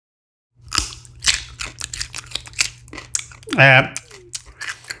Uh,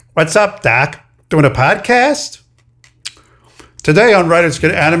 what's up, Doc? Doing a podcast? Today on Writers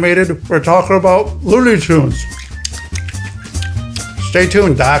Get Animated, we're talking about Looney Tunes. Stay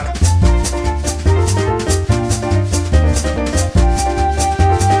tuned, Doc.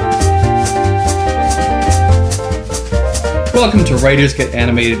 Welcome to Writers Get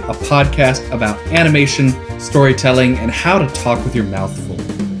Animated, a podcast about animation, storytelling, and how to talk with your mouth full.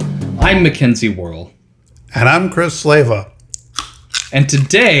 I'm Mackenzie Worrell. And I'm Chris Slava. And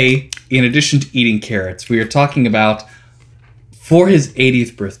today, in addition to eating carrots, we are talking about, for his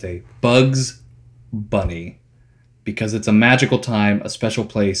 80th birthday, Bugs Bunny. Because it's a magical time, a special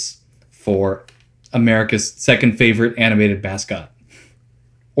place for America's second favorite animated mascot.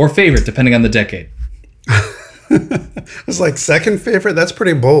 Or favorite, depending on the decade. It's like second favorite? That's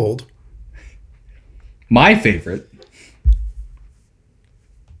pretty bold. My favorite.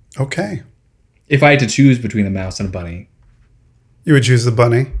 Okay. If I had to choose between a mouse and a bunny. You would choose the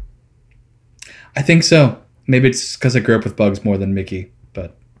bunny? I think so. Maybe it's because I grew up with Bugs more than Mickey,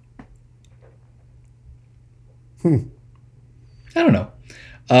 but... I don't know.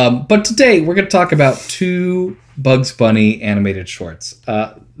 But today, we're going to talk about two Bugs Bunny animated shorts.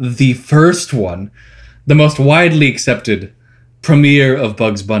 The first one, the most widely accepted premiere of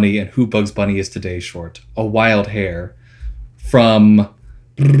Bugs Bunny and Who Bugs Bunny Is Today short, A Wild Hare, from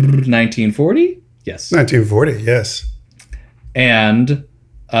 1940? Yes. 1940, yes. And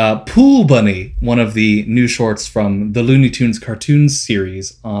Pool Bunny, one of the new shorts from the Looney Tunes cartoons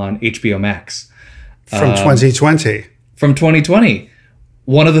series on HBO Max. From 2020. From 2020.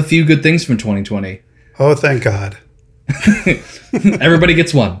 One of the few good things from 2020. Oh, thank God. Everybody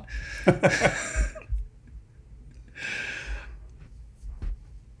gets one.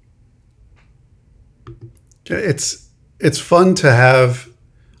 It's fun to have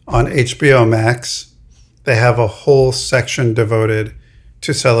on HBO Max. They have a whole section devoted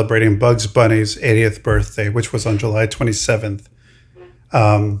to celebrating Bugs Bunny's 80th birthday, which was on July 27th.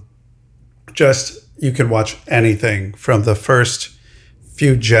 You can watch anything from the first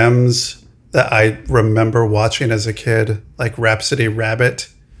few gems that I remember watching as a kid, like Rhapsody Rabbit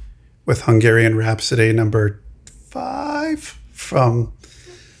with Hungarian Rhapsody number 5 from,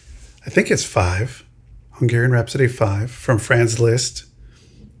 I think it's 5, Hungarian Rhapsody 5 from Franz Liszt,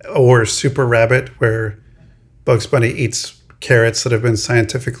 or Super Rabbit, where Bugs Bunny eats carrots that have been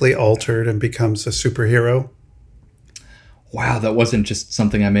scientifically altered and becomes a superhero. Wow, that wasn't just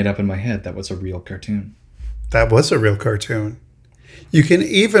something I made up in my head. That was a real cartoon. That was a real cartoon. You can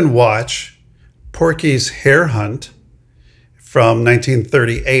even watch Porky's Hare Hunt from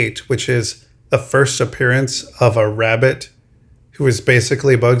 1938, which is the first appearance of a rabbit who was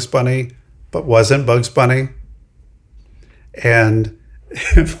basically Bugs Bunny, but wasn't Bugs Bunny. And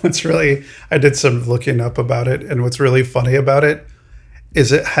I did some looking up about it, and what's really funny about it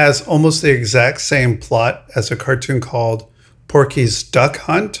is it has almost the exact same plot as a cartoon called Porky's Duck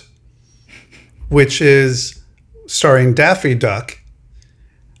Hunt, which is starring Daffy Duck,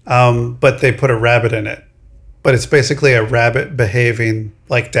 but they put a rabbit in it. But it's basically a rabbit behaving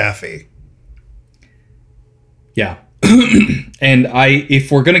like Daffy. Yeah. And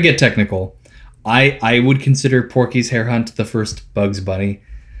if we're going to get technical, I would consider Porky's Hare Hunt the first Bugs Bunny,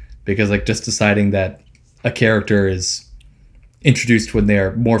 because like just deciding that a character is introduced when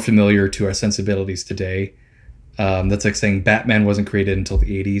they're more familiar to our sensibilities today. That's like saying Batman wasn't created until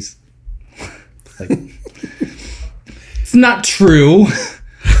the 80s. Like, it's not true.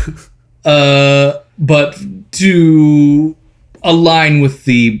 But to align with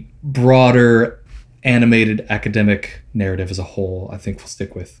the broader animated academic narrative as a whole, I think we'll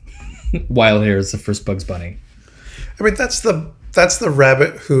stick with Wild Hare is the first Bugs Bunny. I mean, that's the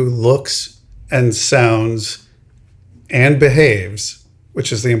rabbit who looks and sounds and behaves,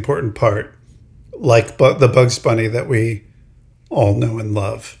 which is the important part, like the Bugs Bunny that we all know and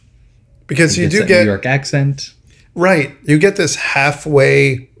love. Because you do get New York accent. Right. You get this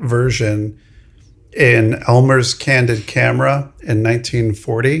halfway version in Elmer's Candid Camera in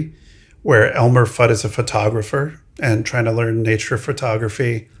 1940, where Elmer Fudd is a photographer and trying to learn nature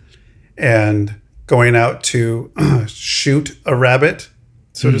photography and going out to shoot a rabbit,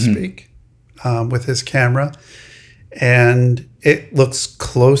 so to speak, with his camera. And it looks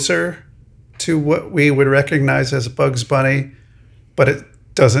closer to what we would recognize as Bugs Bunny, but it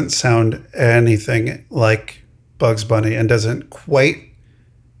doesn't sound anything like Bugs Bunny and doesn't quite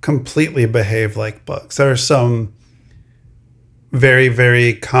completely behave like Bugs. There are some very,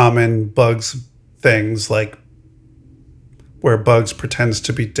 very common Bugs things, like where Bugs pretends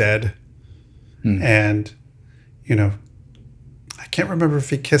to be dead. And, I can't remember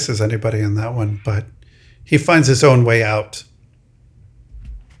if he kisses anybody in that one, but he finds his own way out.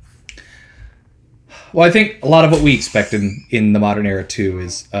 Well, I think a lot of what we expect in the modern era too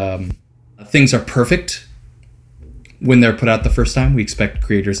is things are perfect when they're put out the first time. We expect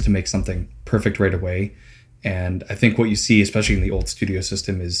creators to make something perfect right away. And I think what you see, especially in the old studio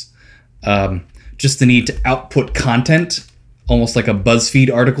system, is just the need to output content, almost like a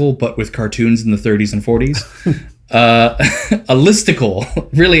BuzzFeed article, but with cartoons in the 30s and 40s. A listicle,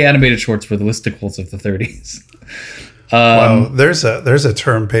 really animated shorts for the listicles of the 30s. Wow, there's a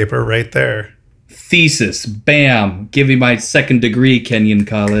term paper right there. Thesis, bam, give me my second degree, Kenyon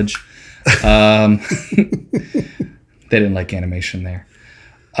College. They didn't like animation there.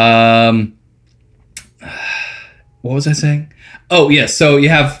 What was I saying? Oh, yeah, so you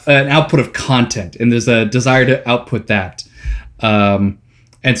have an output of content, and there's a desire to output that.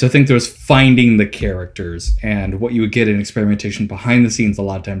 And so I think there was finding the characters, and what you would get in experimentation behind the scenes a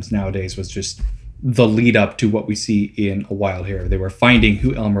lot of times nowadays was just the lead up to what we see in A Wild Hare. They were finding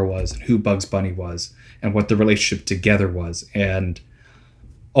who Elmer was and who Bugs Bunny was and what the relationship together was. And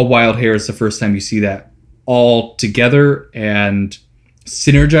A Wild Hare is the first time you see that all together and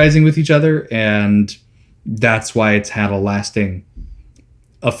synergizing with each other. And that's why it's had a lasting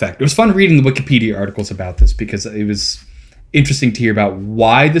effect. It was fun reading the Wikipedia articles about this because it was interesting to hear about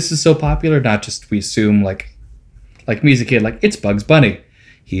why this is so popular. Not just we assume like me as a kid, like it's Bugs Bunny.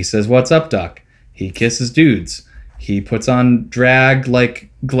 He says, "What's up, Doc?" He kisses dudes. He puts on drag, like,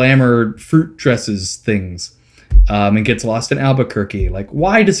 glamour fruit dresses things, and gets lost in Albuquerque. Like,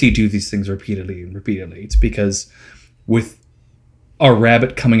 why does he do these things repeatedly and repeatedly? It's because with a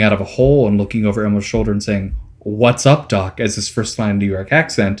rabbit coming out of a hole and looking over Elmo's shoulder and saying, "What's up, Doc?" as his first line in New York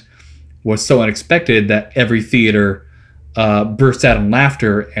accent was so unexpected that every theater burst out in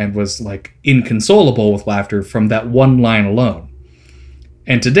laughter and was, like, inconsolable with laughter from that one line alone.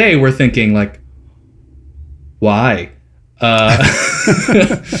 And today we're thinking, like, why? But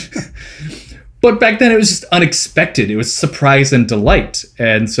back then it was just unexpected. It was surprise and delight.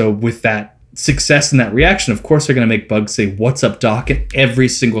 And so with that success and that reaction, of course they're going to make Bugs say, "What's up, Doc?" in every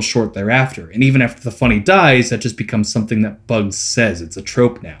single short thereafter. And even after the funny dies, that just becomes something that Bugs says. It's a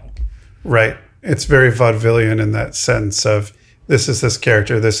trope now. Right. It's very vaudevillian in that sense of this is this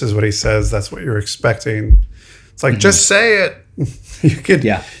character, this is what he says, that's what you're expecting. It's like, just say it.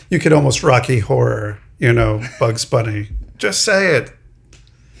 You could almost Rocky Horror, Bugs Bunny. Just say it.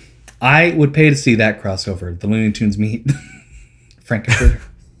 I would pay to see that crossover. The Looney Tunes meet Frankenfurter.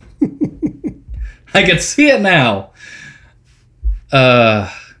 I can see it now. I'm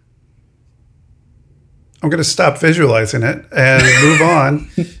going to stop visualizing it and move on.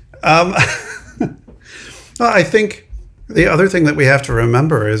 I think the other thing that we have to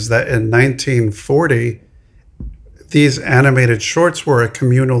remember is that in 1940, these animated shorts were a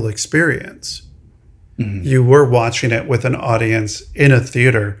communal experience. Mm-hmm. You were watching it with an audience in a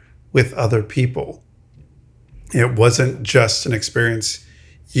theater with other people. It wasn't just an experience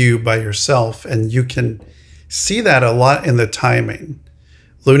you by yourself, and you can see that a lot in the timing.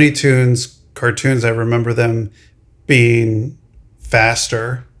 Looney Tunes cartoons, I remember them being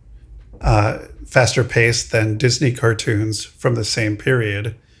faster paced than Disney cartoons from the same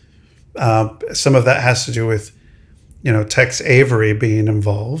period. Some of that has to do with Tex Avery being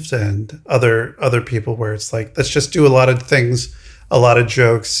involved and other people where it's like, let's just do a lot of things, a lot of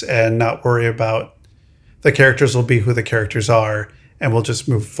jokes, and not worry about the characters will be who the characters are, and we'll just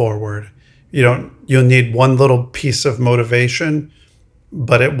move forward. You'll need one little piece of motivation,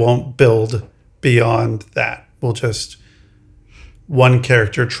 but it won't build beyond that. We'll just one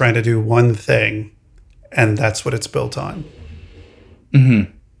character trying to do one thing, and that's what it's built on.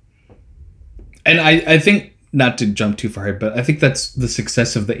 Mm-hmm. And I think, not to jump too far, but I think that's the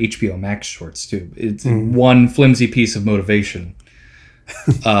success of the HBO Max shorts too. It's one flimsy piece of motivation,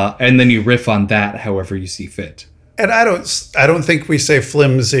 and then you riff on that however you see fit. And I don't think we say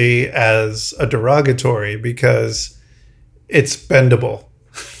flimsy as a derogatory because it's bendable.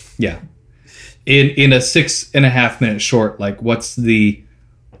 Yeah. In a 6.5 minute short, like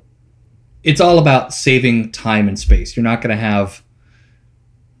it's all about saving time and space. You're not going to have,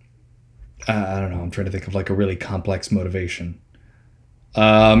 I don't know, I'm trying to think of like a really complex motivation.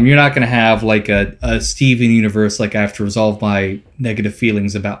 You're not going to have like a Steven universe, like I have to resolve my negative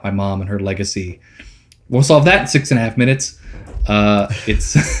feelings about my mom and her legacy. We'll solve that in 6.5 minutes.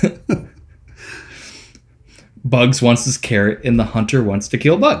 It's Bugs wants his carrot and the hunter wants to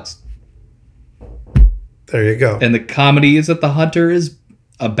kill Bugs. There you go. And the comedy is that the hunter is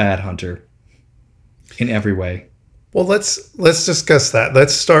a bad hunter in every way. Well, let's discuss that.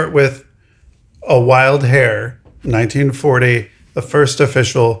 Let's start with A Wild Hare, 1940, the first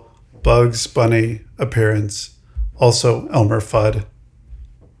official Bugs Bunny appearance, also Elmer Fudd.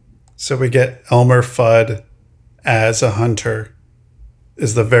 So we get Elmer Fudd as a hunter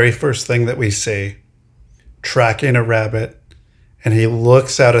is the very first thing that we see, tracking a rabbit. And he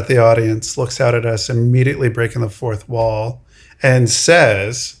looks out at the audience, looks out at us, immediately breaking the fourth wall, and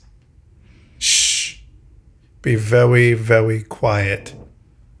says, "Shh, be very, very quiet.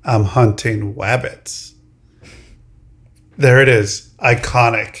 I'm hunting wabbits." There it is.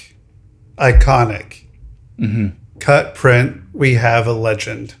 Iconic. Iconic. Cut, print, we have a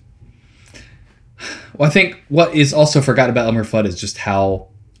legend. Well, I think what is also forgotten about Elmer Fudd is just how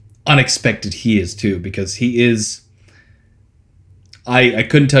unexpected he is, too, because he is... I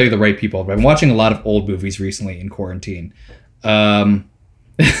couldn't tell you the right people, but I'm watching a lot of old movies recently in quarantine.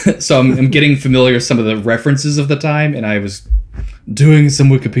 So I'm getting familiar with some of the references of the time, and I was doing some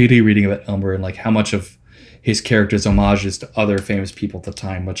Wikipedia reading about Elmer and like how much of his character's homages to other famous people at the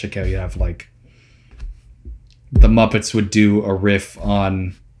time, much like how you have like the Muppets would do a riff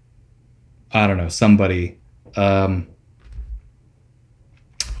on, I don't know, somebody. No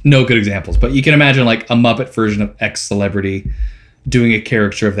good examples, but you can imagine like a Muppet version of X celebrity doing a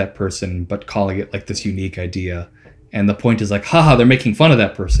caricature of that person, but calling it like this unique idea. And the point is like, haha, they're making fun of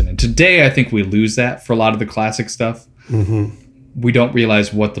that person. And today I think we lose that for a lot of the classic stuff. We don't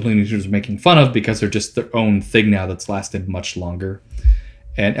realize what the Looney Tunes are making fun of because they're just their own thing now that's lasted much longer.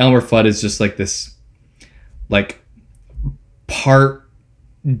 And Elmer Fudd is just like this, like part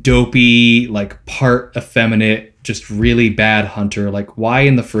dopey, like part effeminate, just really bad hunter. Like, why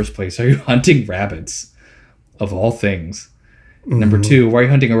in the first place are you hunting rabbits of all things? Number two, why are you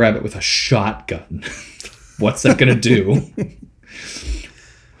hunting a rabbit with a shotgun? What's that going to do?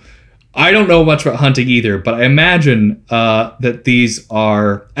 I don't know much about hunting either, but I imagine that these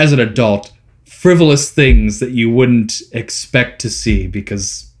are, as an adult, frivolous things that you wouldn't expect to see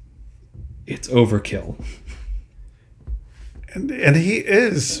because it's overkill. And he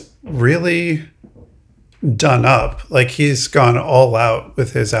is really done up. Like, he's gone all out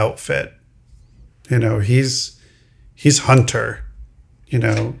with his outfit. You know, he's hunter. You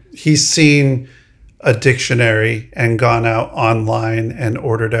know, he's seen a dictionary and gone out online and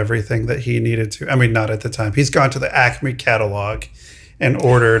ordered everything that he needed to. I mean, not at the time. He's gone to the Acme catalog and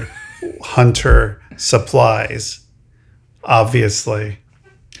ordered hunter supplies, obviously.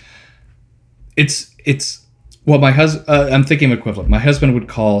 It's well, my husband, I'm thinking of equivalent. My husband would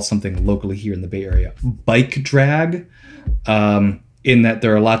call something locally here in the Bay Area bike drag, in that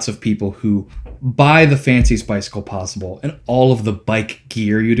there are lots of people who buy the fanciest bicycle possible and all of the bike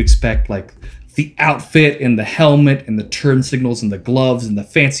gear you'd expect, like the outfit and the helmet and the turn signals and the gloves and the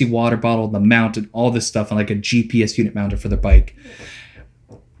fancy water bottle and the mount and all this stuff and like a GPS unit mounted for their bike.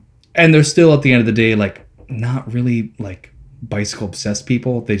 And they're still at the end of the day, like not really like bicycle obsessed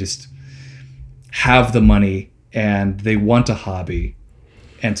people. They just have the money and they want a hobby.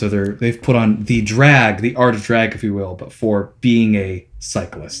 And so they've put on the drag, the art of drag, if you will, but for being a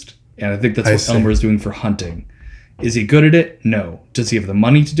cyclist. And I think that's what Elmer is doing for hunting. Is he good at it? No. Does he have the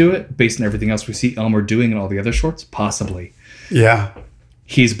money to do it? Based on everything else we see Elmer doing in all the other shorts? Possibly. Yeah.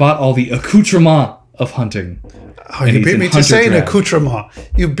 He's bought all the accoutrement of hunting. Oh, you beat me to saying accoutrement.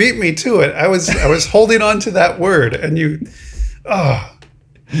 You beat me to it. I was holding on to that word, and you. Oh,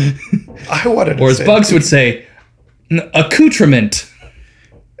 I wanted to. Or as Bugs would say, accoutrement.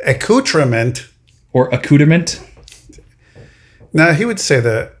 Accoutrement. Or accoutrement. No, he would say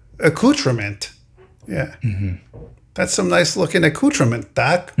the accoutrement. Yeah. That's some nice looking accoutrement,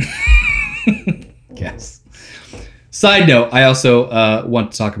 Doc. Yes. Side note, I also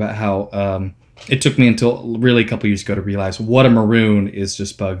want to talk about how it took me until really a couple years ago to realize what a maroon is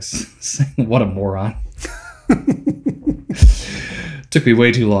just Bugs saying what a moron. Took me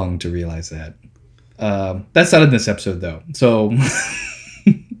way too long to realize that. That's not in this episode though. So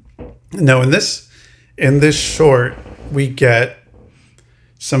no, in this short, we get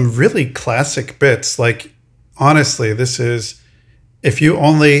some really classic bits. Like, honestly, this is, if you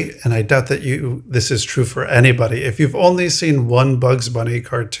only, and I doubt that this is true for anybody, if you've only seen one Bugs Bunny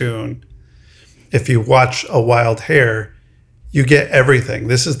cartoon, if you watch A Wild Hare, you get everything.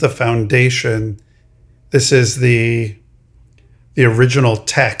 This is the foundation. This is the original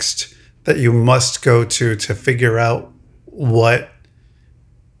text that you must go to figure out what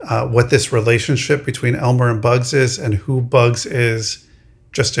this relationship between Elmer and Bugs is and who Bugs is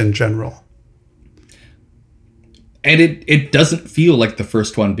just in general. And it doesn't feel like the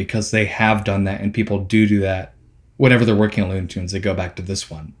first one because they have done that and people do that whenever they're working on Looney Tunes. They go back to this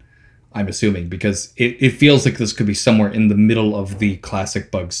one, I'm assuming, because it feels like this could be somewhere in the middle of the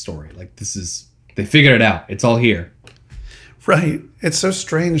classic Bugs story. Like they figured it out. It's all here. Right. It's so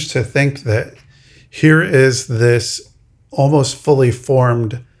strange to think that here is this almost fully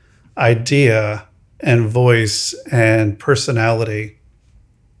formed idea and voice and personality,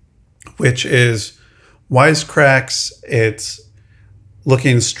 which is wisecracks. It's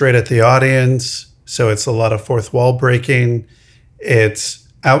looking straight at the audience. So it's a lot of fourth wall breaking. It's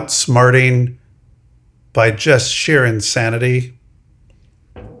outsmarting by just sheer insanity.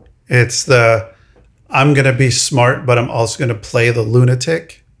 It's I'm going to be smart, but I'm also going to play the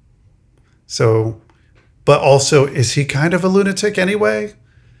lunatic. So, but also, is he kind of a lunatic anyway?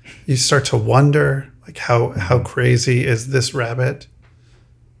 You start to wonder, like, how crazy is this rabbit?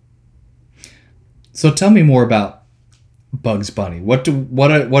 So tell me more about Bugs Bunny. What's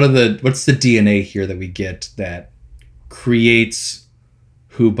the DNA here that we get that creates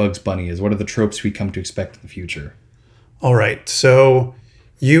who Bugs Bunny is? What are the tropes we come to expect in the future? All right. So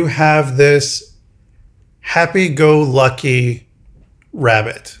you have this happy-go-lucky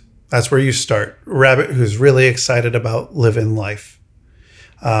rabbit. That's where you start. Rabbit who's really excited about living life.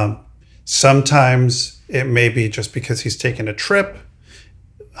 Sometimes it may be just because he's taking a trip.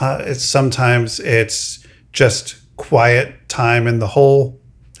 Sometimes it's just quiet time in the hole,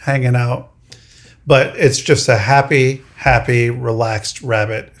 hanging out. But it's just a happy, relaxed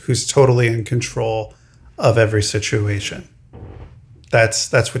rabbit who's totally in control of every situation.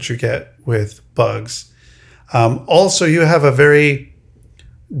 That's what you get with Bugs. Also, you have a very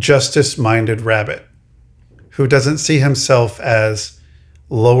justice-minded rabbit who doesn't see himself as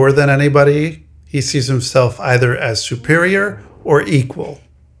lower than anybody. He sees himself either as superior or equal.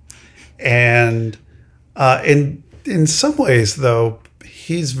 And in some ways, though,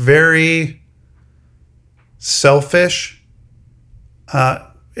 he's very selfish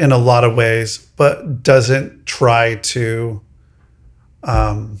in a lot of ways, but doesn't try to,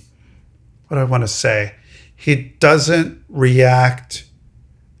 what do I want to say? He doesn't react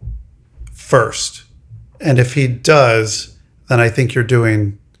first. And if he does, then I think you're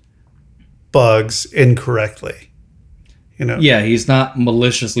doing Bugs incorrectly. You know? Yeah, he's not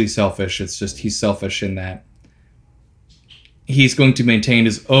maliciously selfish. It's just he's selfish in that he's going to maintain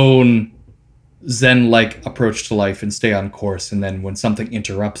his own Zen-like approach to life and stay on course. And then when something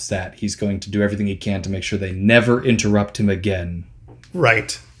interrupts that, he's going to do everything he can to make sure they never interrupt him again.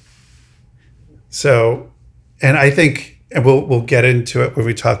 Right. So, and I think, and we'll get into it when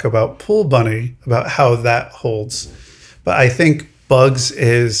we talk about Pool Bunny, about how that holds. But I think Bugs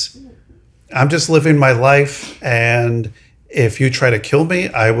is, I'm just living my life, and if you try to kill me,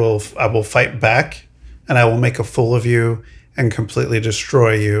 I will fight back, and I will make a fool of you and completely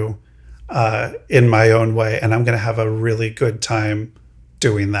destroy you in my own way. And I'm going to have a really good time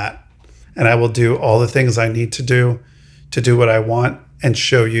doing that. And I will do all the things I need to do what I want and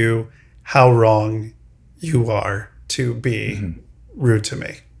show you how wrong you are to be rude to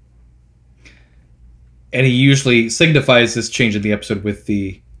me. And he usually signifies this change in the episode with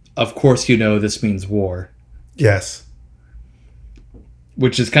of course you know this means war. Yes.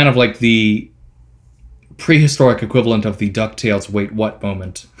 Which is kind of like the prehistoric equivalent of the DuckTales wait what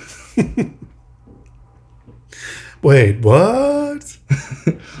moment. Wait, what?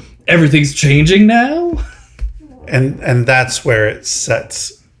 Everything's changing now? And that's where it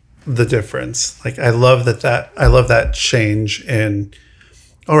sets the difference. Like I love that change in,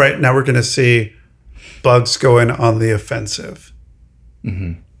 all right, now we're going to see Bugs going on the offensive.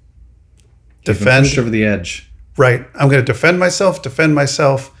 Mm-hmm. Defend. Pushed over the edge. Right. I'm going to defend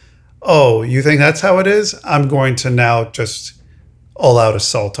myself. Oh, you think that's how it is? I'm going to now just all out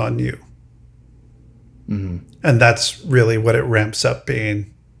assault on you. Mm-hmm. And that's really what it ramps up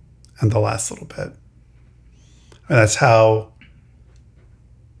being in the last little bit. And that's how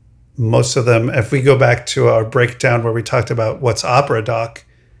most of them, if we go back to our breakdown where we talked about what's opera doc,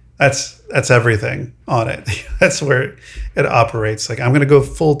 that's everything on it. That's where it operates. Like, I'm going to go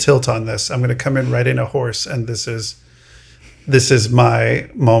full tilt on this. I'm going to come in riding a horse, and this is my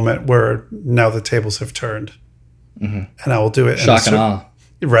moment where now the tables have turned. Mm-hmm. And I will do it. Shock and awe.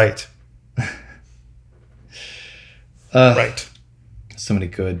 Right. Right. So many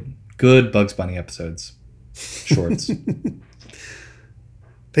good Bugs Bunny episodes. Shorts.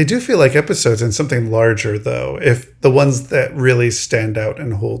 They do feel like episodes in something larger, though, if the ones that really stand out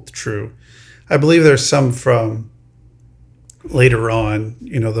and hold true. I believe there's some from later on,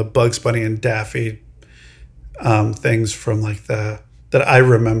 the Bugs Bunny and Daffy things from like that I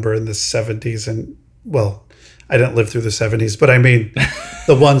remember in the 70s. And, well, I didn't live through the 70s, but I mean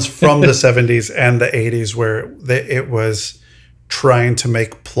the ones from the 70s and the 80s where it was trying to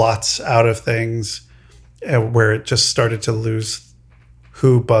make plots out of things, where it just started to lose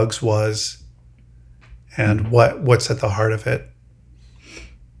who Bugs was and what's at the heart of it.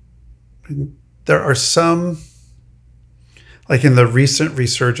 There are some, like in the recent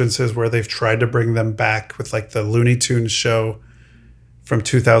resurgences where they've tried to bring them back with like the Looney Tunes show from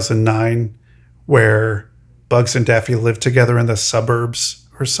 2009, where Bugs and Daffy live together in the suburbs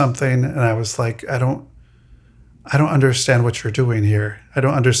or something. And I was like, I don't understand what you're doing here. I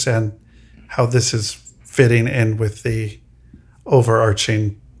don't understand how this is fitting in with the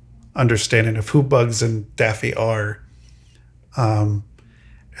overarching understanding of who Bugs and Daffy are. And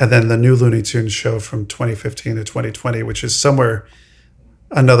then the new Looney Tunes show from 2015 to 2020, which is somewhere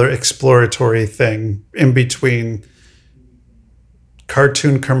another exploratory thing in between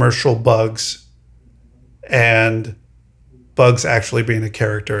cartoon commercial Bugs and Bugs actually being a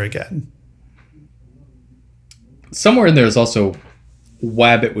character again. Somewhere in there is also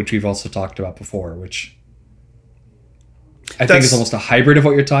Wabbit, which we've also talked about before, which I think is almost a hybrid of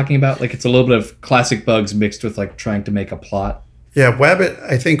what you're talking about. Like it's a little bit of classic Bugs mixed with like trying to make a plot. Yeah, Wabbit,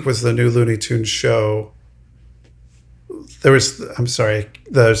 I think, was the new Looney Tunes show. There's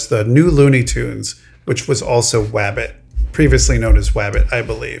the new Looney Tunes, which was also Wabbit, previously known as Wabbit, I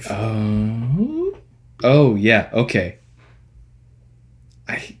believe. Oh yeah, okay.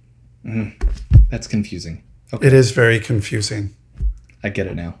 That's confusing. Okay. It is very confusing. I get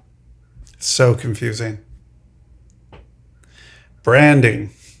it now. So confusing.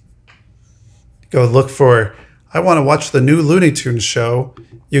 Branding. Go look for, I want to watch the new Looney Tunes show.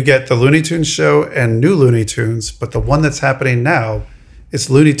 You get the Looney Tunes show and new Looney Tunes, but the one that's happening now is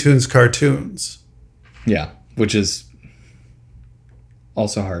Looney Tunes cartoons. Yeah, which is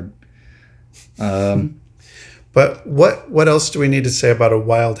also hard. But what else do we need to say about a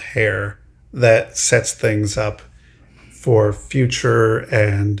wild hair that sets things up for future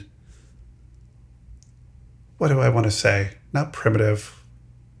and what do I want to say? Not primitive,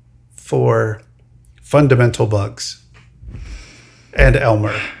 for fundamental Bugs and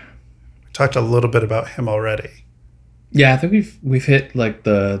Elmer. We talked a little bit about him already. Yeah, I think we've hit like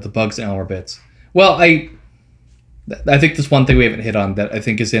the Bugs and Elmer bits. Well, I think there's one thing we haven't hit on that I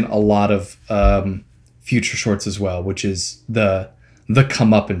think is in a lot of future shorts as well, which is the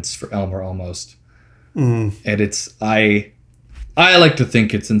comeuppance for Elmer almost. And it's I like to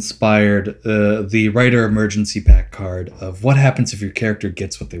think it's inspired the writer emergency pack card of what happens if your character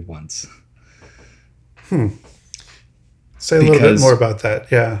gets what they want. Say a little bit more about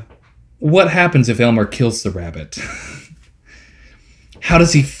that. Yeah. What happens if Elmer kills the rabbit? How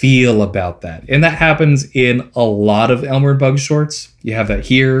does he feel about that? And that happens in a lot of Elmer and Bugs shorts. You have that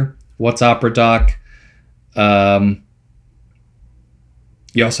here. What's Opera Doc?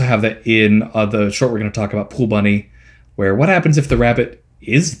 You also have that in the short we're going to talk about, Pool Bunny, where what happens if the rabbit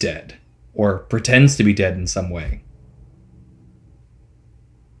is dead or pretends to be dead in some way?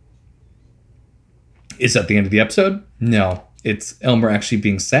 Is that the end of the episode? No. It's Elmer actually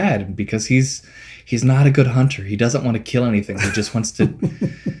being sad because he's not a good hunter. He doesn't want to kill anything. He just wants to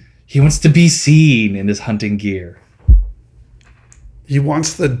he wants to be seen in his hunting gear. He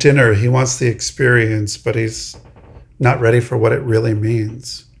wants the dinner, he wants the experience, but he's not ready for what it really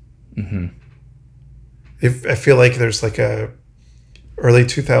means. Mm-hmm. I feel like there's like a early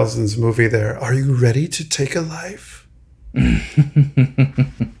 2000s movie there. Are you ready to take a life?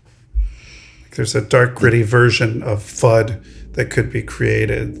 There's a dark, gritty version of FUD that could be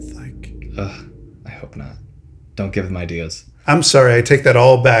created. I hope not. Don't give them ideas. I'm sorry. I take that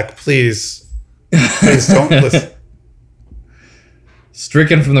all back. Please don't listen.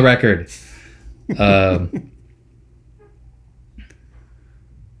 Stricken from the record.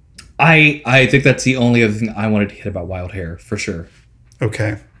 I think that's the only other thing I wanted to hit about Wild Hair, for sure.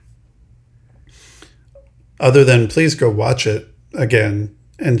 Okay. Other than please go watch it again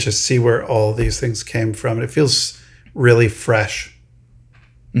and just see where all these things came from. It feels really fresh.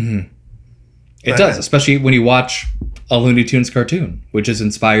 Mm-hmm. It does, especially when you watch a Looney Tunes cartoon, which is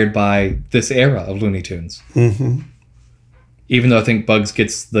inspired by this era of Looney Tunes. Mm-hmm. Even though I think Bugs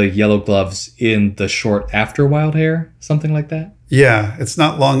gets the yellow gloves in the short after Wild Hair, something like that. Yeah, it's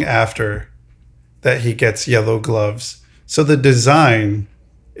not long after that he gets yellow gloves. So the design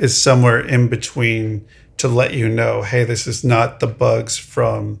is somewhere in between to let you know, hey, this is not the Bugs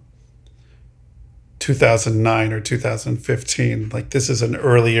from 2009 or 2015. Like, this is an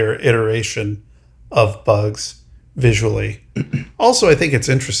earlier iteration of Bugs visually. Also, I think it's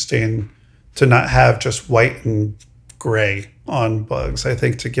interesting to not have just white and gray on Bugs. I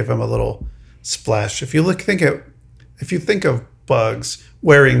think to give him a little splash. If you think of Bugs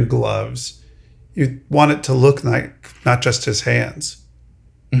wearing gloves, you want it to look like not just his hands.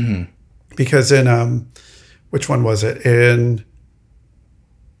 Mm-hmm. Because in which one was it? In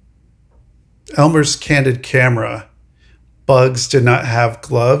Elmer's Candid Camera, Bugs did not have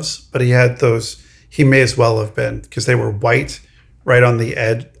gloves, but he had those. He may as well have been, because they were white right on the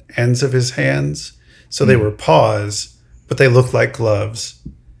ends of his hands. So they were paws, but they looked like gloves.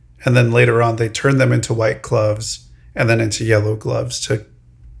 And then later on, they turned them into white gloves and then into yellow gloves to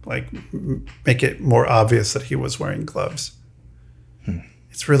like make it more obvious that he was wearing gloves.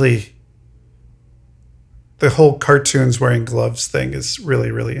 It's really, the whole cartoons wearing gloves thing is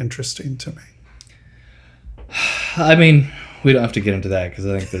really, really interesting to me. I mean, we don't have to get into that because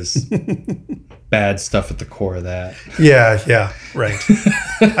I think there's bad stuff at the core of that. Yeah, right.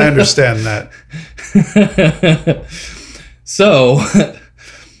 I understand that. So,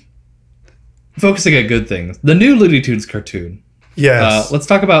 focusing on good things. The new Looney Tunes cartoon. Yes. Let's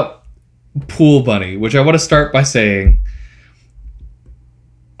talk about Pool Bunny, which I want to start by saying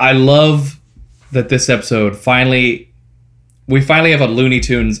I love that this episode we finally have a Looney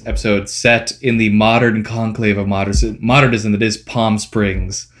Tunes episode set in the modern conclave of modernism that is Palm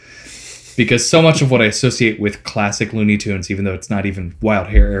Springs. Because so much of what I associate with classic Looney Tunes, even though it's not even Wild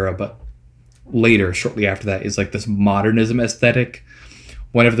Hair era, but later, shortly after that, is like this modernism aesthetic.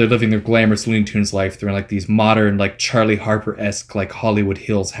 Whenever they're living their glamorous Looney Tunes life, they're in like these modern, like Charlie Harper-esque, like Hollywood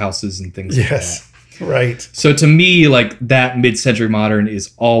Hills houses and things like that. Yes, right. So to me, like that mid-century modern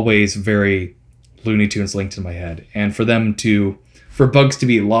is always very Looney Tunes linked in my head. And for Bugs to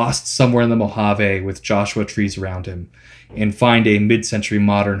be lost somewhere in the Mojave with Joshua trees around him and find a mid-century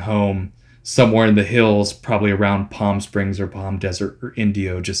modern home somewhere in the hills, probably around Palm Springs or Palm Desert or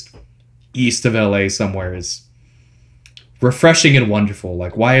Indio, just east of LA somewhere, is refreshing and wonderful.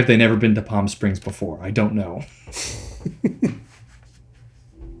 Like, why have they never been to Palm Springs before? I don't know.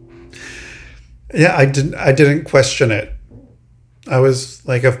 Yeah, I didn't question it. I was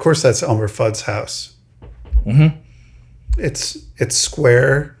like, of course that's Elmer Fudd's house. Mm-hmm. It's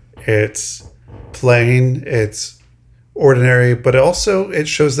square, it's plain, it's ordinary, but also it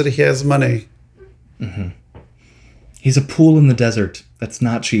shows that he has money. Mm-hmm. He's a pool in the desert. That's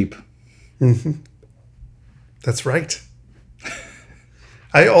not cheap. Mm-hmm. That's right.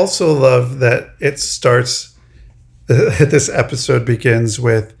 I also love that it starts, this episode begins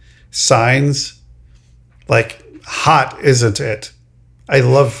with signs like, hot, isn't it? I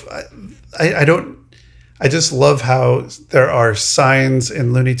just love how there are signs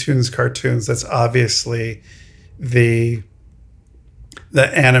in Looney Tunes cartoons that's obviously the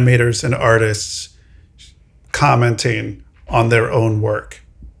animators and artists commenting on their own work.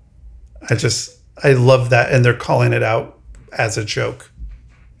 I love that, and they're calling it out as a joke.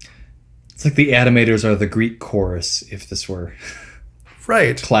 It's like the animators are the Greek chorus, if this were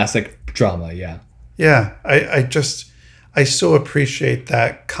right. Classic drama, yeah. Yeah, I so appreciate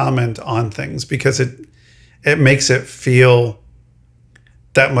that comment on things because it makes it feel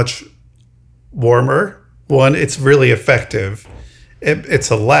that much warmer. One, it's really effective. It's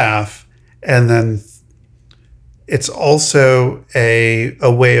a laugh, and then it's also a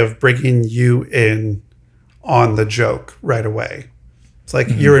way of bringing you in on the joke right away. It's like,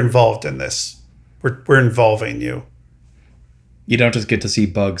 you're involved in this. We're involving you. You don't just get to see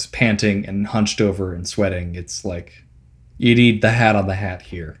Bugs panting and hunched over and sweating. It's like, you need the hat on the hat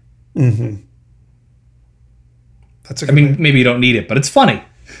here. Mm-hmm. That's I mean, maybe you don't need it, but it's funny.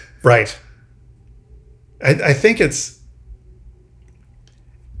 Right. I think it's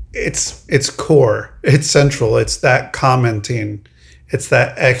core. It's central. It's that commenting. It's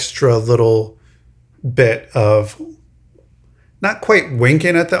that extra little bit of not quite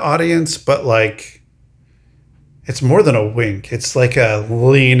winking at the audience, but like, it's more than a wink. It's like a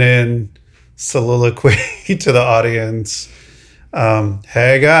lean in soliloquy to the audience.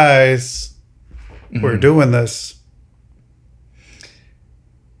 Hey guys, we're doing this.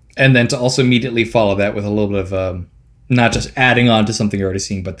 And then to also immediately follow that with a little bit of not just adding on to something you're already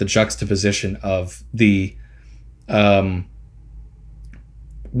seeing, but the juxtaposition of the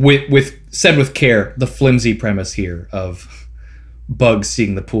with care, the flimsy premise here of Bugs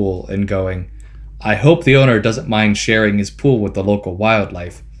seeing the pool and going, I hope the owner doesn't mind sharing his pool with the local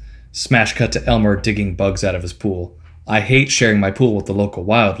wildlife. Smash cut to Elmer digging Bugs out of his pool. I hate sharing my pool with the local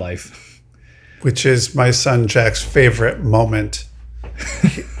wildlife. Which is my son Jack's favorite moment.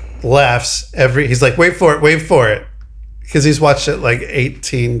 He laughs he's like, wait for it. Because he's watched it like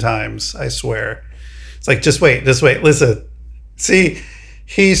 18 times, I swear. It's like, just wait, listen. See,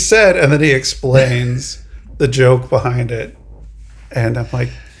 he said, and then he explains the joke behind it. And I'm like,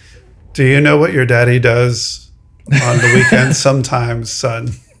 do you know what your daddy does on the weekend sometimes, son?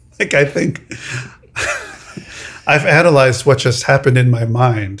 Like, I think I've analyzed what just happened in my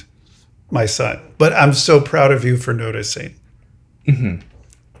mind, my son. But I'm so proud of you for noticing. Mm-hmm.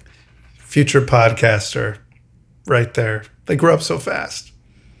 Future podcaster, right there. They grow up so fast.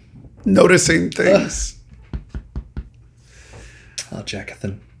 Noticing things. Oh,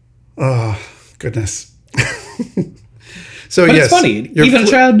 Jackathan. Oh, goodness. So, But yes. it's funny. Even a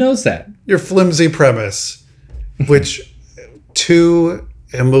child knows that. Your flimsy premise, which two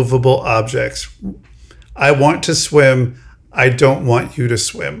immovable objects. I want to swim. I don't want you to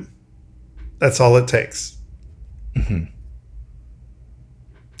swim. That's all it takes. Mm-hmm.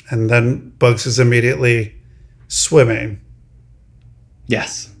 And then Bugs is immediately swimming.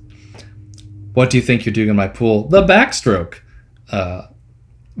 Yes. What do you think you're doing in my pool? The backstroke.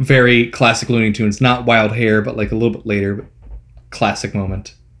 Very classic Looney Tunes. Not Wild Hair, but like a little bit later. But classic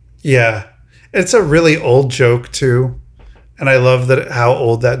moment. Yeah. It's a really old joke, too. And I love that how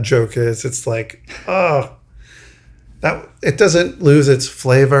old that joke is. It's like, oh, that it doesn't lose its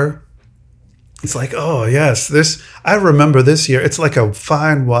flavor. It's like, oh, yes, this, I remember this year. It's like a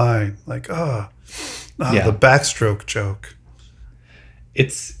fine wine. Like, the backstroke joke.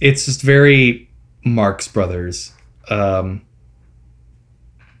 It's just very Marx Brothers.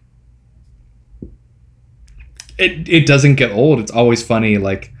 It doesn't get old. It's always funny.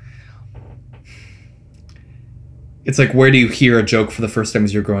 Like, it's like, where do you hear a joke for the first time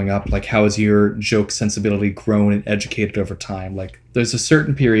as you're growing up? Like, how has your joke sensibility grown and educated over time? Like, there's a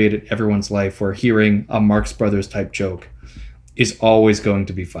certain period in everyone's life where hearing a Marx Brothers type joke is always going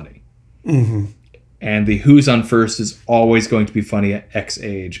to be funny. Mm-hmm. And the Who's on First is always going to be funny at X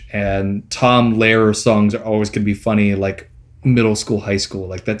age. And Tom Lehrer songs are always going to be funny like middle school, high school.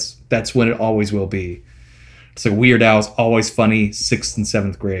 Like, that's when it always will be. It's like Weird Al's always funny 6th and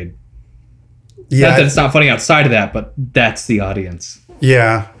 7th grade. Yeah, Not that it's not funny outside of that, but that's the audience.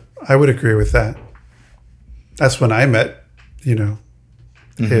 Yeah, I would agree with that. That's when I met, his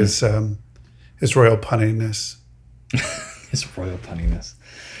royal punniness. His royal punniness.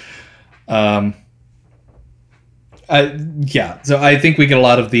 So I think we get a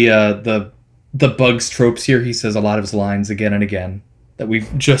lot of the Bugs tropes here. He says a lot of his lines again and again that we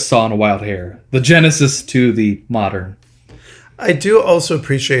just saw in A Wild Hair. The genesis to the modern. I do also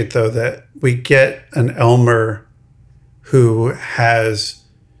appreciate, though, that we get an Elmer who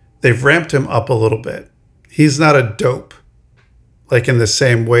they've ramped him up a little bit. He's not a dope, like in the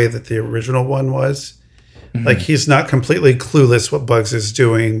same way that the original one was. Mm-hmm. Like, he's not completely clueless what Bugs is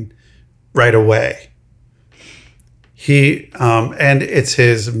doing right away. And it's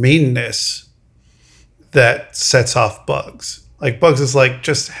his meanness that sets off Bugs. Like, Bugs is like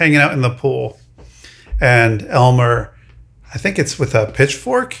just hanging out in the pool, and Elmer, I think it's with a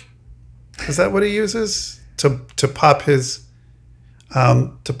pitchfork. Is that what he uses to pop his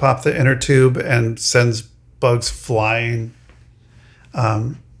to pop the inner tube and sends Bugs flying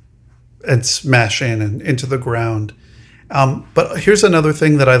and smashing and into the ground? But here's another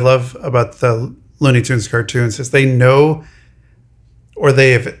thing that I love about the Looney Tunes cartoons is they know, or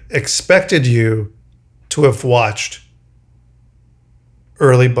they have expected you to have watched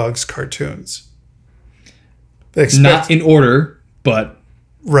early Bugs cartoons. Not in order, but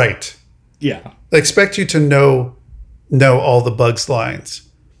right. Yeah. They expect you to know all the Bugs lines.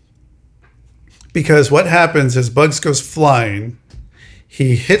 Because what happens is Bugs goes flying,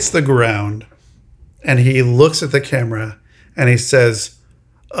 he hits the ground, and he looks at the camera and he says,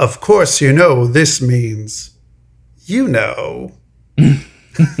 "Of course you know this means, you know."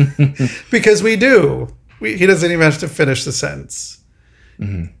 Because we do. He doesn't even have to finish the sentence.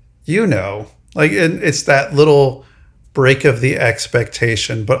 Mm-hmm. You know. Like, it's that little break of the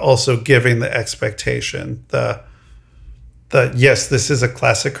expectation, but also giving the expectation. The yes, this is a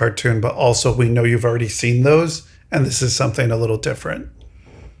classic cartoon, but also we know you've already seen those, and this is something a little different.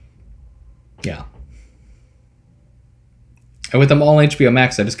 Yeah. And with them all on HBO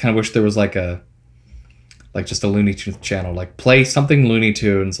Max, I just kind of wish there was just a Looney Tunes channel. Like, play something Looney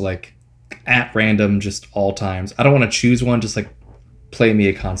Tunes, like, at random, just all times. I don't want to choose one, just, like, play me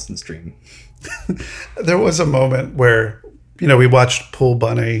a constant stream. There was a moment where, we watched Pool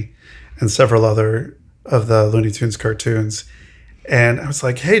Bunny and several other of the Looney Tunes cartoons. And I was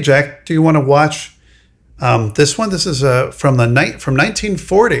like, "Hey, Jack, do you want to watch this one? This is from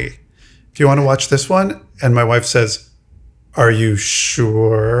 1940. Do you want to watch this one?" And my wife says, "Are you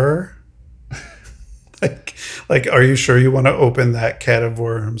sure?" like, are you sure you want to open that can of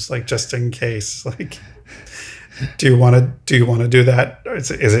worms? Like, just in case, like, do you want to do that? Or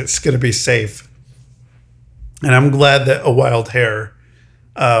is it going to be safe? And I'm glad that A Wild Hair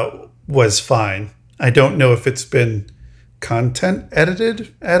was fine. I don't know if it's been content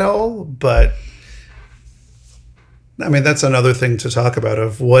edited at all, but I mean, that's another thing to talk about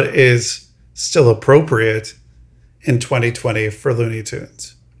of what is still appropriate in 2020 for Looney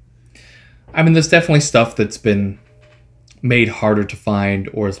Tunes. I mean, there's definitely stuff that's been made harder to find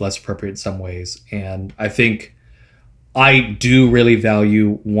or is less appropriate in some ways. And I think I do really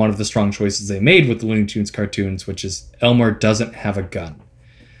value one of the strong choices they made with the Looney Tunes cartoons, which is Elmer doesn't have a gun.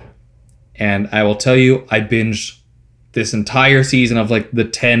 And I will tell you, I binged this entire season of like the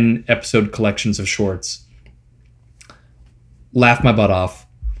 10 episode collections of shorts. Laughed my butt off.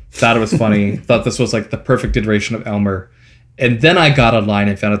 Thought it was funny. Thought this was like the perfect iteration of Elmer. And then I got online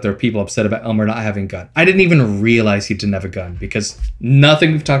and found out there were people upset about Elmer not having a gun. I didn't even realize he didn't have a gun because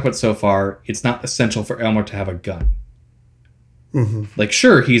nothing we've talked about so far, it's not essential for Elmer to have a gun. Mm-hmm. Like,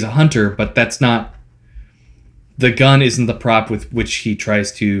 sure, he's a hunter, but that's not... The gun isn't the prop with which he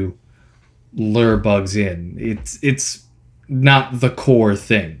tries to lure bugs in. It's not the core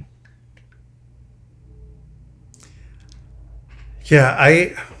thing. Yeah,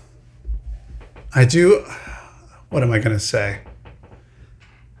 I do... What am I going to say?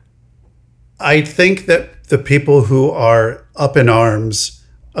 I think that the people who are up in arms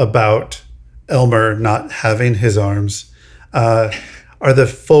about Elmer not having his arms are the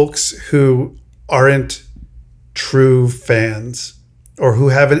folks who aren't true fans or who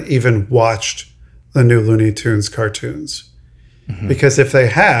haven't even watched the new Looney Tunes cartoons. Mm-hmm. Because if they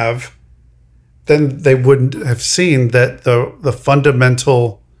have, then they wouldn't have seen that the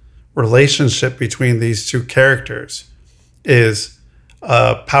fundamental relationship between these two characters is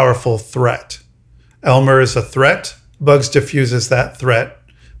a powerful threat. Elmer is a threat. Bugs diffuses that threat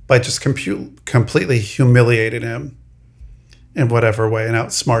by just completely humiliating him in whatever way and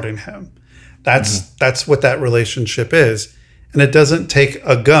outsmarting him. That's what that relationship is. And it doesn't take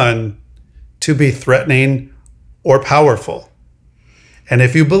a gun to be threatening or powerful. And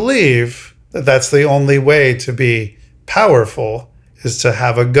if you believe that that's the only way to be powerful is to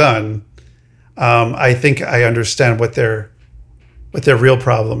have a gun, I think I understand what their real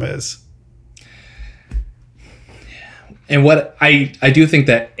problem is. And what I do think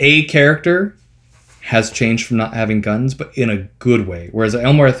that a character has changed from not having guns, but in a good way. Whereas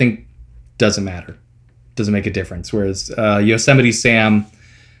Elmer, I think, doesn't matter. Doesn't make a difference. Whereas Yosemite Sam,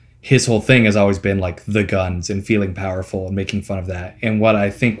 his whole thing has always been like the guns and feeling powerful and making fun of that. And what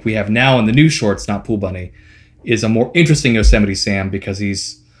I think we have now in the new shorts, not Pool Bunny, is a more interesting Yosemite Sam because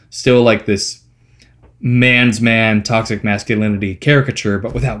he's still like this man's man, toxic masculinity caricature,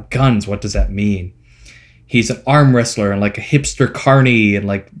 but without guns. What does that mean? He's an arm wrestler and like a hipster carny and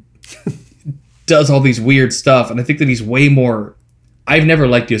like does all these weird stuff. And I think that he's way more... I've never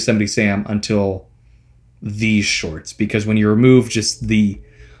liked Yosemite Sam until these shorts, because when you remove just the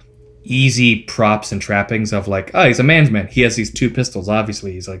easy props and trappings of like, oh, he's a man's man. He has these 2 pistols.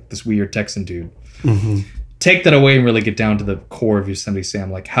 Obviously, he's like this weird Texan dude. Mm-hmm. Take that away and really get down to the core of Yosemite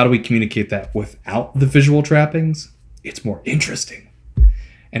Sam. Like, how do we communicate that without the visual trappings? It's more interesting.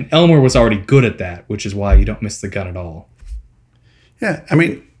 And Elmer was already good at that, which is why you don't miss the gun at all. Yeah, I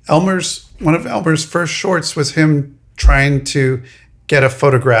mean, one of Elmer's first shorts was him trying to get a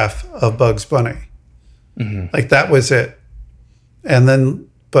photograph of Bugs Bunny. Mm-hmm. Like, that was it. And then,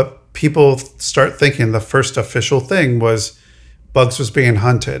 but people start thinking the first official thing was Bugs was being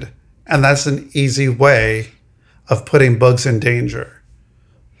hunted. And that's an easy way of putting Bugs in danger.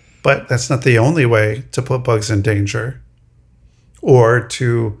 But that's not the only way to put Bugs in danger or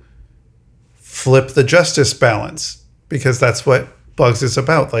to flip the justice balance, because that's what Bugs is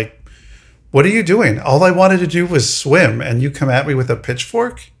about. Like, what are you doing? All I wanted to do was swim, and you come at me with a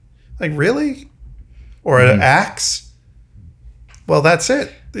pitchfork? Like, really? Or an axe? Well, that's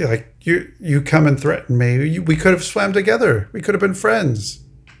it. Like, you come and threaten me. We could have swam together. We could have been friends.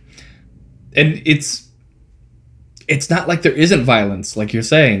 And it's not like there isn't violence, like you're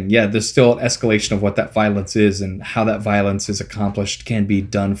saying. Yeah, there's still an escalation of what that violence is and how that violence is accomplished can be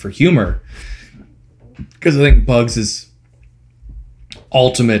done for humor. Because I think Bugs'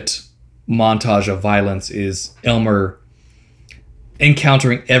 ultimate montage of violence is Elmer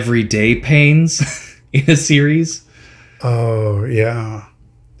encountering everyday pains in a series. Oh, yeah.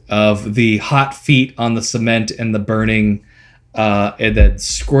 Of the hot feet on the cement and the burning... and then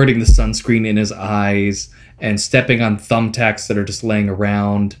squirting the sunscreen in his eyes and stepping on thumbtacks that are just laying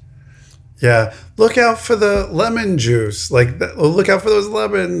around. Yeah. Look out for the lemon juice. Like, look out for those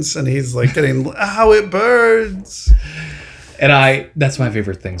lemons. And he's like getting, how it burns. And that's my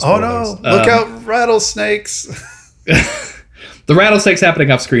favorite thing. Oh, no. Look out, rattlesnakes. The rattlesnakes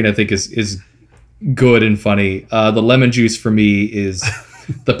happening off screen, I think, is good and funny. The lemon juice for me is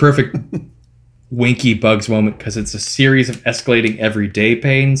the perfect... Winky Bugs moment, because it's a series of escalating everyday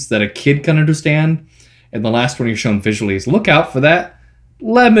pains that a kid can understand. And the last one you're shown visually is, look out for that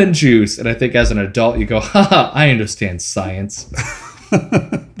lemon juice. And I think as an adult, you go, haha, I understand science.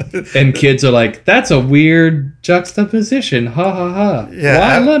 And kids are like, that's a weird juxtaposition. Ha ha ha. Yeah,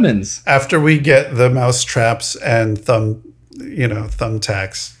 Why lemons? After we get the mouse traps and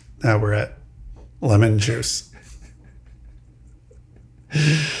thumbtacks, now we're at lemon juice.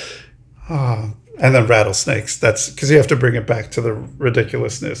 Oh, and then rattlesnakes. That's because you have to bring it back to the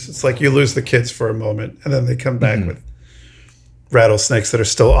ridiculousness. It's like you lose the kids for a moment, and then they come back with rattlesnakes that are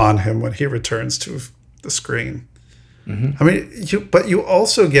still on him when he returns to the screen. I mean, but you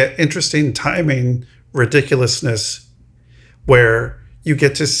also get interesting timing, ridiculousness, where you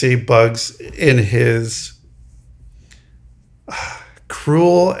get to see Bugs in his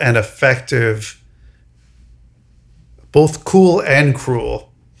cruel and effective, both cool and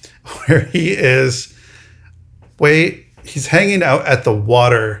cruel, where he's hanging out at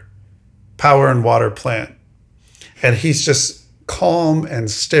the power and water plant, and he's just calm and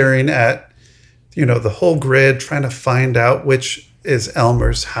staring at the whole grid, trying to find out which is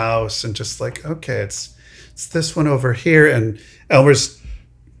Elmer's house, and just like, okay, it's this one over here. And Elmer's,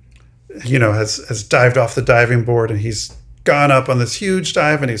 has dived off the diving board, and he's gone up on this huge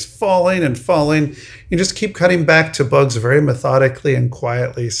dive, and he's falling and falling. You just keep cutting back to Bugs very methodically and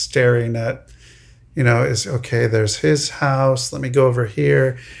quietly staring at, there's his house. Let me go over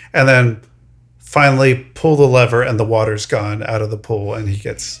here. And then finally pull the lever, and the water's gone out of the pool, and he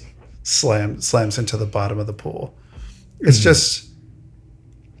gets slams into the bottom of the pool. It's just,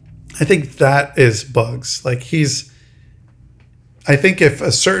 I think that is Bugs. Like I think if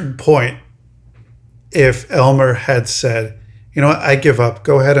a certain point, if Elmer had said, you know what, I give up,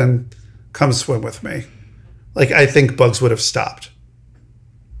 go ahead and come swim with me, like, I think Bugs would have stopped.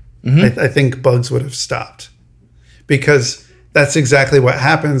 I think Bugs would have stopped, because that's exactly what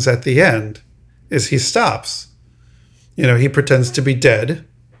happens at the end, is he stops. He pretends to be dead.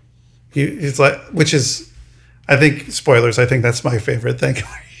 He's like, which is, I think, spoilers, I think that's my favorite thing.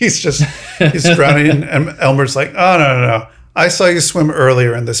 he's drowning, and Elmer's like, oh, no. I saw you swim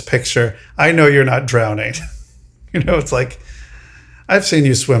earlier in this picture. I know you're not drowning. It's like, I've seen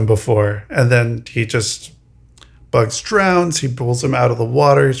you swim before. And then Bugs drowns. He pulls him out of the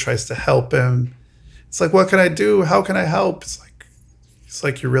water. He tries to help him. It's like, what can I do? How can I help? It's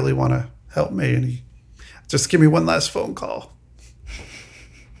like, you really want to help me? And he, just give me one last phone call.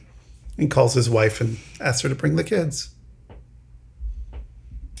 And calls his wife and asks her to bring the kids.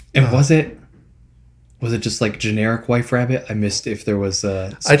 And was it just like generic wife rabbit? I missed if there was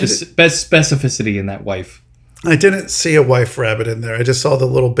specificity in that wife. I didn't see a wife rabbit in there. I just saw the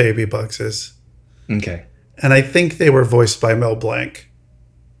little baby Bugses. Okay. And I think they were voiced by Mel Blanc.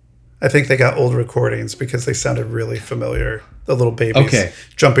 I think they got old recordings because they sounded really familiar. The little babies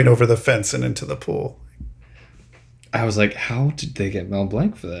jumping over the fence and into the pool. I was like, how did they get Mel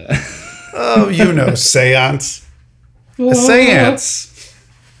Blanc for that? Oh, seance. A seance.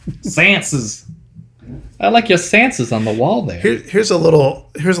 Seances. I like your seances on the wall there. Here's a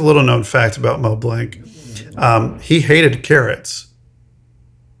little known fact about Mel Blanc. He hated carrots.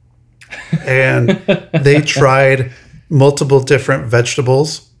 And they tried multiple different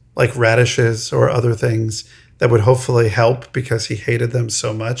vegetables, like radishes or other things that would hopefully help, because he hated them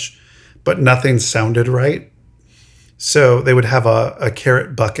so much, but nothing sounded right. So they would have a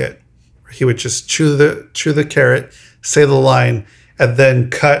carrot bucket. He would just chew the carrot, say the line, and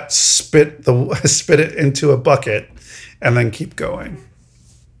then spit it into a bucket, and then keep going.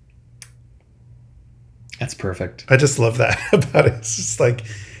 That's perfect. I just love that about it. It's just like,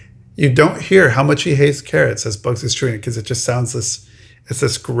 you don't hear how much he hates carrots as Bugs is chewing it, because it just sounds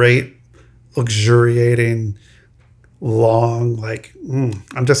this great, luxuriating, long, like,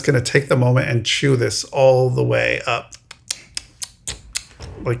 I'm just going to take the moment and chew this all the way up.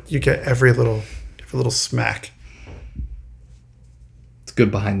 Like, you get every little smack. It's good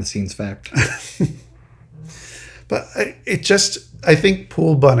behind the scenes fact. But I think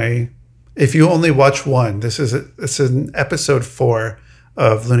Pool Bunny, if you only watch one, this is an episode 4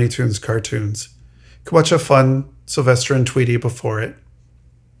 of Looney Tunes cartoons. You can watch a fun Sylvester and Tweety before it.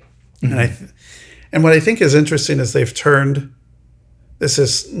 And what I think is interesting is they've turned, this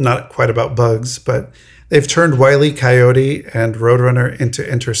is not quite about Bugs, but they've turned Wile E. Coyote and Roadrunner into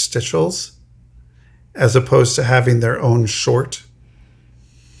interstitials, as opposed to having their own short.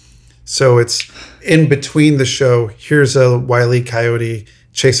 So it's in between the show, here's a Wile E. Coyote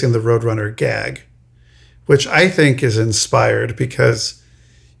chasing the Roadrunner gag, which I think is inspired because,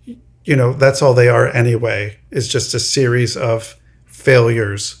 that's all they are anyway, is just a series of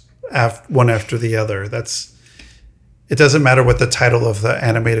failures, one after the other. It doesn't matter what the title of the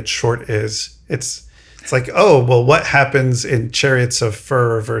animated short is. It's like, oh, well, what happens in Chariots of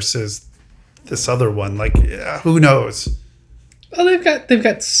Fur versus this other one? Like, who knows? Well, they've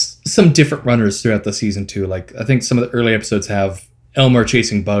got some different runners throughout the season too. Like I think some of the early episodes have Elmer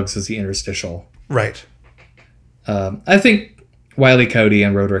chasing bugs as the interstitial. Right. I think Wile E. Coyote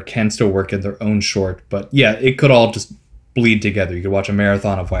and Rotor can still work in their own short, but yeah, it could all just bleed together. You could watch a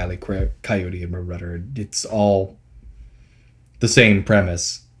marathon of Wile E. Coyote and Rotor. It's all the same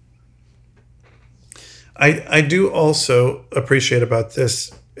premise. I do also appreciate about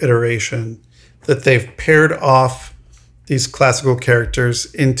this iteration that they've paired off these classical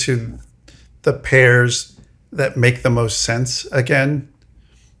characters into the pairs that make the most sense again.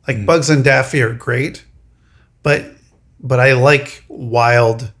 Like Bugs and Daffy are great, but I like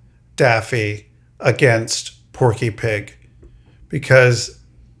Wild Daffy against Porky Pig because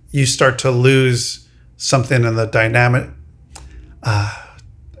you start to lose something in the dynamic,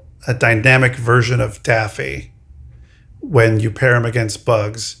 a dynamic version of Daffy when you pair him against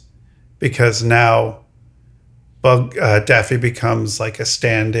Bugs, because now Daffy becomes like a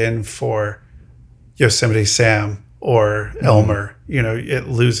stand-in for Yosemite Sam or Elmer. You know, it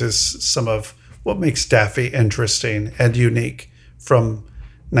loses some of what makes Daffy interesting and unique from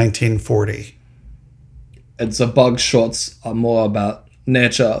 1940. And the bug shorts are more about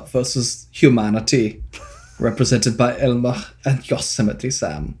nature versus humanity, represented by Elmer and Yosemite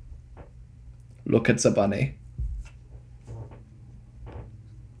Sam. Look at the bunny.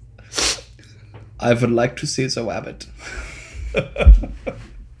 I would like to see the rabbit.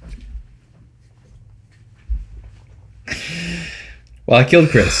 Well, I killed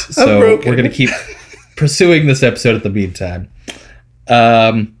Chris, so we're going to keep pursuing this episode at the meantime.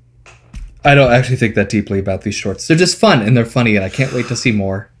 I don't actually think that deeply about these shorts. They're just fun, and they're funny, and I can't wait to see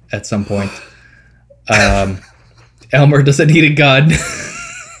more at some point. Elmer doesn't need a gun.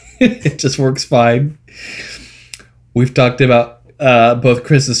 It just works fine. We've talked about both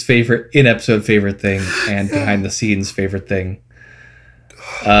Chris's favorite in-episode favorite thing and behind-the-scenes favorite thing.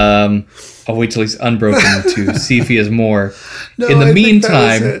 I'll wait till he's unbroken to see if he has more. No, in the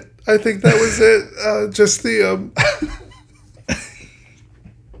meantime, I think that was it. Just the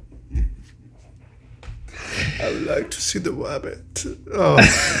I would like to see the rabbit. Oh,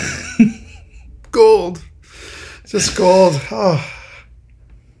 gold, just gold. Oh,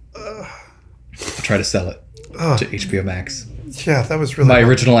 I'll try to sell it to HBO Max. Yeah, that was really my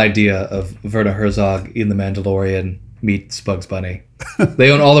original idea of Werner Herzog in The Mandalorian meets Bugs Bunny. They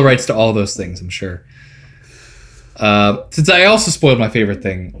own all the rights to all those things, I'm sure. Since I also spoiled my favorite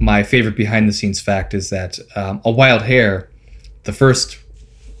thing, my favorite behind-the-scenes fact is that A Wild Hare, the first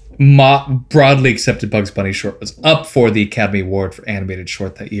broadly accepted Bugs Bunny short, was up for the Academy Award for Animated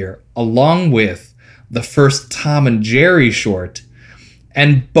Short that year, along with the first Tom and Jerry short,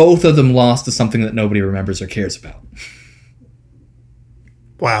 and both of them lost to something that nobody remembers or cares about.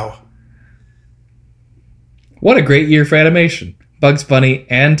 Wow. What a great year for animation. Bugs Bunny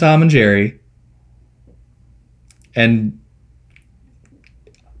and Tom and Jerry. And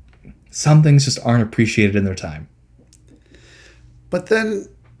some things just aren't appreciated in their time. But then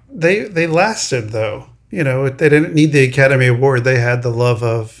they lasted, though. You know, they didn't need the Academy Award. They had the love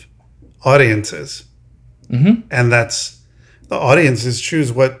of audiences. Mm-hmm. And that's, the audiences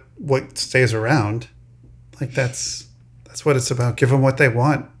choose what stays around. Like, that's what it's about. Give them what they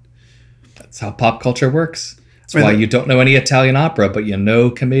want. That's how pop culture works. That's why you don't know any Italian opera, but you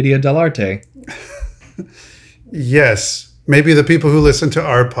know Commedia dell'arte. Yes. Maybe the people who listen to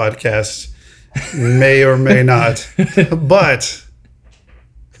our podcast may or may not. But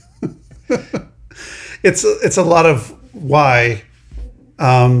it's a lot of why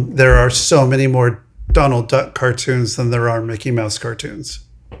there are so many more Donald Duck cartoons than there are Mickey Mouse cartoons.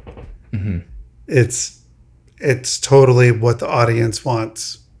 Mm-hmm. It's totally what the audience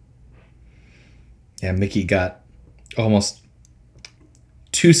wants. Yeah, Mickey got almost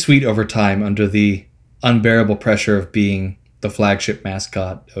too sweet over time under the unbearable pressure of being the flagship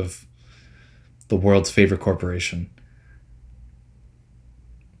mascot of the world's favorite corporation.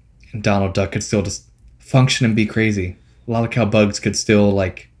 And Donald Duck could still just function and be crazy. A lot of how Bugs could still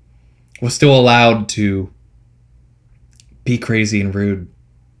was still allowed to be crazy and rude.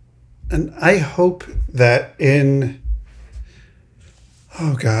 And I hope that in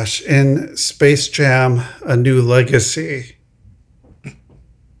Space Jam: A New Legacy,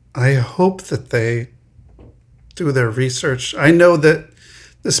 I hope that they do their research. I know that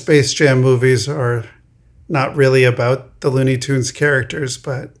the Space Jam movies are not really about the Looney Tunes characters,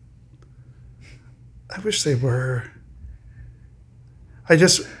 but I wish they were. I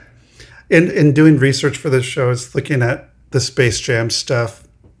just, in doing research for this show, is looking at the Space Jam stuff.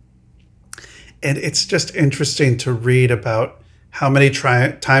 And it's just interesting to read about how many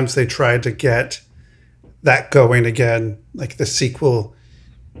times they tried to get that going again, like the sequel.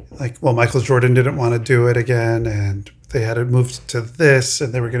 Like, well, Michael Jordan didn't want to do it again, and they had it moved to this,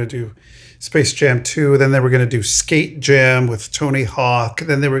 and they were going to do Space Jam 2. Then they were going to do Skate Jam with Tony Hawk.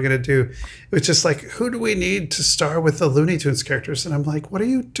 Then they were going to do, it was just like, who do we need to star with the Looney Tunes characters? And I'm like, what are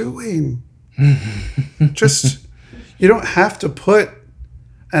you doing? Just, you don't have to put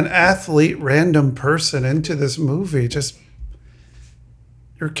an athlete, random person into this movie. Just,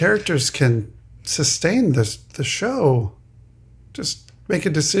 your characters can sustain the show. Just make a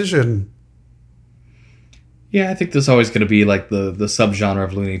decision. Yeah, I think there's always going to be like the subgenre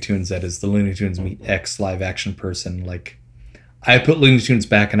of Looney Tunes that is the Looney Tunes meet X live action person. Like, I put Looney Tunes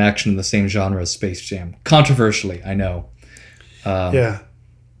back in action in the same genre as Space Jam. Controversially, I know. Yeah.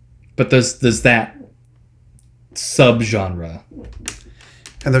 But there's that subgenre.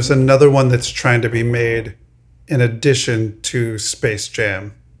 And there's another one that's trying to be made in addition to Space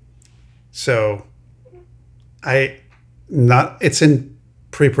Jam. So it's in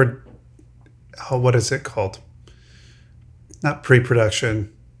what is it called? Not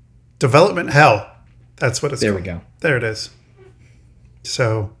pre-production. Development hell. That's what it's there called. There we go. There it is.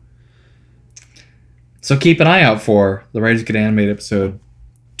 So keep an eye out for the Writers Get Animated episode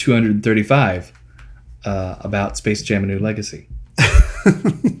 235 about Space Jam: A New Legacy.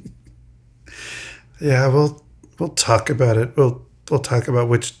 Yeah, we'll talk about it. We'll talk about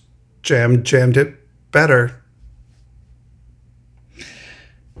which jammed it better.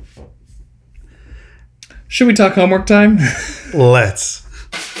 Should we talk homework time? Let's.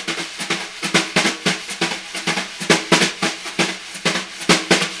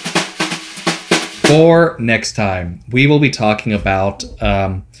 For next time, we will be talking about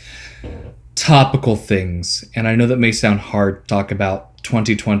topical things. And I know that may sound hard to talk about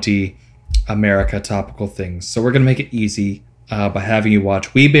 2020 America topical things. So we're going to make it easy by having you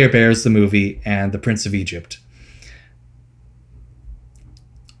watch We Bare Bears the movie and The Prince of Egypt.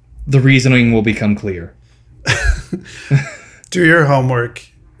 The reasoning will become clear. Do your homework.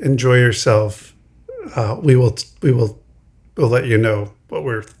 Enjoy yourself. We'll let you know what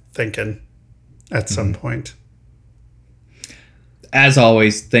we're thinking at some point. As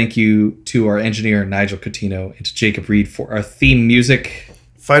always, thank you to our engineer Nigel Coutinho and to Jacob Reed for our theme music.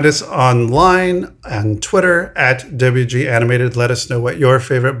 Find us online on Twitter at WG Animated. Let us know what your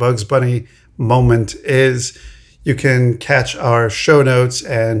favorite Bugs Bunny moment is. You can catch our show notes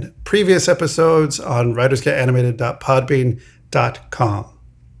and previous episodes on writersgetanimated.podbean.com.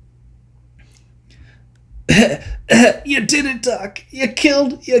 You did it, Doc. You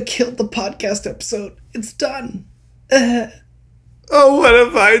killed the podcast episode. It's done. Oh, what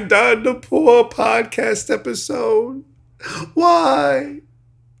have I done to poor podcast episode? Why?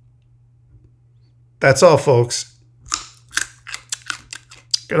 That's all, folks.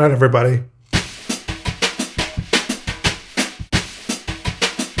 Good night, everybody.